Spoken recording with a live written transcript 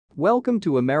Welcome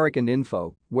to American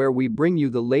Info, where we bring you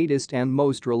the latest and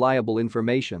most reliable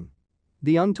information.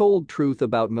 The untold truth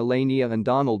about Melania and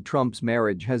Donald Trump's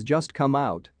marriage has just come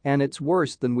out, and it's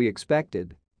worse than we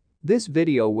expected. This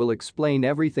video will explain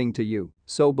everything to you,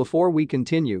 so before we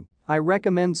continue, I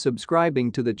recommend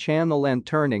subscribing to the channel and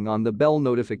turning on the bell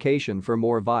notification for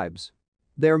more vibes.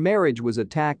 Their marriage was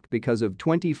attacked because of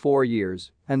 24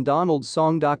 years, and Donald's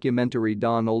song documentary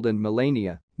Donald and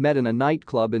Melania met in a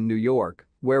nightclub in New York,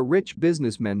 where rich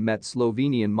businessmen met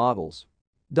Slovenian models.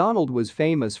 Donald was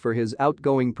famous for his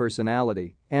outgoing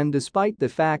personality, and despite the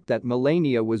fact that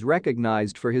Melania was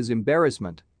recognized for his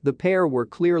embarrassment, the pair were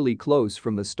clearly close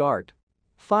from the start.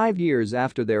 5 years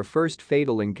after their first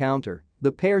fatal encounter,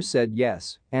 the pair said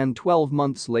yes, and 12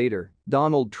 months later,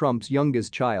 Donald Trump's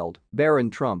youngest child, Baron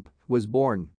Trump, was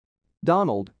born.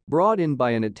 Donald, brought in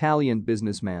by an Italian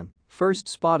businessman, first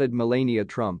spotted Melania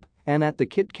Trump and at the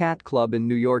Kit Kat Club in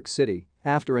New York City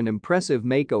after an impressive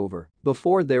makeover.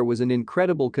 Before there was an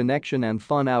incredible connection and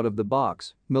fun out of the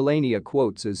box, Melania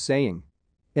quotes as saying.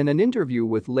 In an interview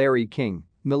with Larry King,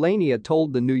 Melania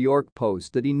told the New York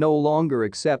Post that he no longer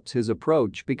accepts his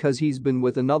approach because he's been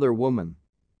with another woman.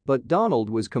 But Donald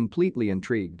was completely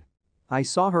intrigued. I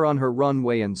saw her on her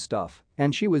runway and stuff,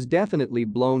 and she was definitely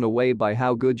blown away by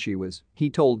how good she was,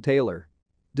 he told Taylor.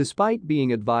 Despite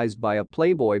being advised by a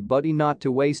Playboy buddy not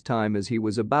to waste time as he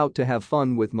was about to have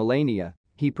fun with Melania,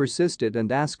 he persisted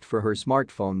and asked for her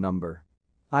smartphone number.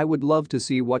 I would love to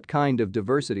see what kind of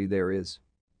diversity there is.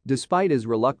 Despite his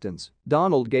reluctance,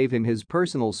 Donald gave him his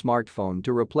personal smartphone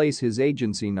to replace his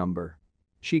agency number.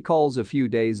 She calls a few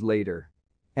days later.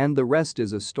 And the rest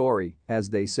is a story, as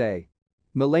they say.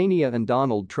 Melania and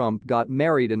Donald Trump got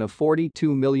married in a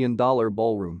 $42 million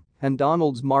ballroom, and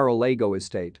Donald's Mar-a-Lago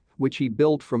estate, which he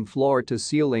built from floor to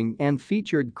ceiling and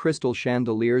featured crystal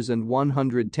chandeliers and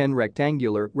 110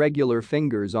 regular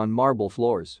fingers on marble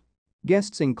floors.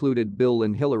 Guests included Bill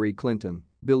and Hillary Clinton,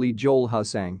 Billy Joel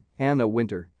Husang, Anna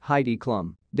Wintour, Heidi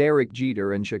Klum, Derek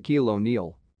Jeter and Shaquille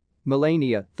O'Neal.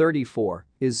 Melania, 34,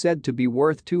 is said to be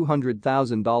worth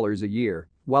 $200,000 a year,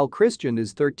 while Christian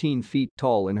is 13 feet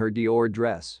tall in her Dior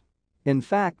dress. In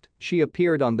fact, she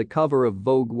appeared on the cover of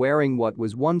Vogue wearing what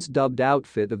was once dubbed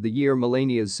Outfit of the Year,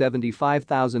 Melania's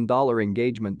 $75,000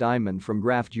 engagement diamond from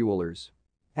Graff Jewelers.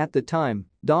 At the time,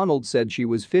 Donald said she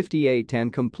was 58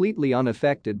 and completely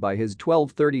unaffected by his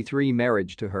 1233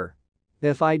 marriage to her.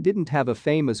 If I didn't have a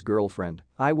famous girlfriend,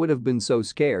 I would have been so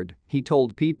scared, he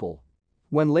told People.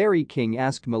 When Larry King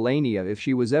asked Melania if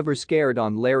she was ever scared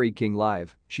on Larry King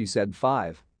Live, she said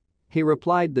 5. He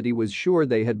replied that he was sure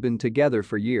they had been together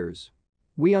for years.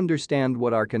 We understand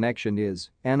what our connection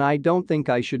is, and I don't think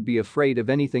I should be afraid of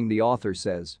anything the author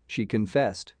says, she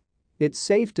confessed. It's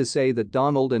safe to say that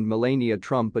Donald and Melania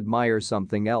Trump admire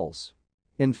something else.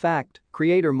 In fact,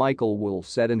 creator Michael Wolff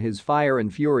said in his Fire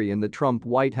and Fury in the Trump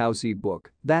White House e-book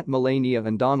that Melania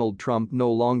and Donald Trump no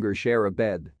longer share a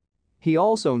bed. He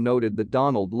also noted that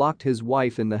Donald locked his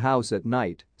wife in the house at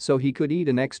night so he could eat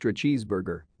an extra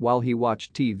cheeseburger while he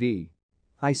watched TV.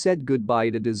 I said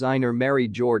goodbye to designer Mary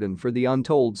Jordan for the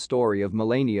untold story of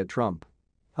Melania Trump.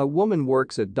 A woman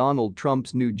works at Donald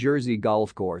Trump's New Jersey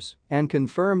golf course and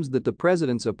confirms that the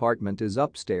president's apartment is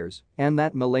upstairs and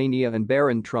that Melania and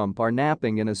Baron Trump are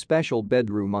napping in a special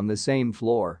bedroom on the same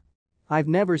floor. I've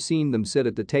never seen them sit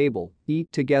at the table,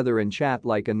 eat together and chat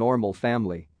like a normal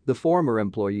family, the former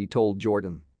employee told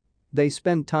Jordan. They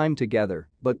spend time together,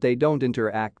 but they don't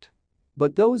interact.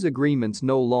 But those agreements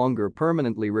no longer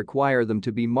permanently require them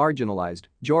to be marginalized,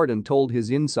 Jordan told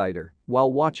his insider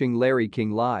while watching Larry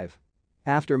King Live.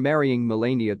 After marrying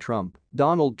Melania Trump,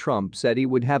 Donald Trump said he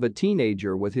would have a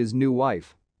teenager with his new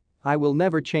wife. I will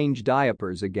never change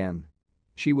diapers again.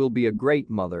 She will be a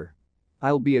great mother.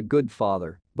 I'll be a good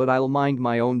father, but I'll mind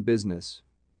my own business.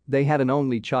 They had an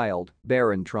only child,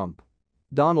 Baron Trump.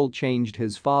 Donald changed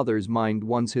his father's mind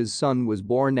once his son was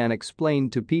born and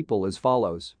explained to People as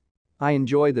follows. I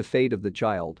enjoy the fate of the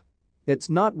child. It's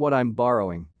not what I'm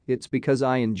borrowing, it's because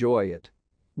I enjoy it.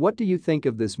 What do you think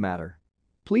of this matter?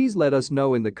 Please let us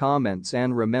know in the comments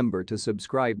and remember to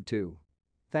subscribe too.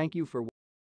 Thank you for watching.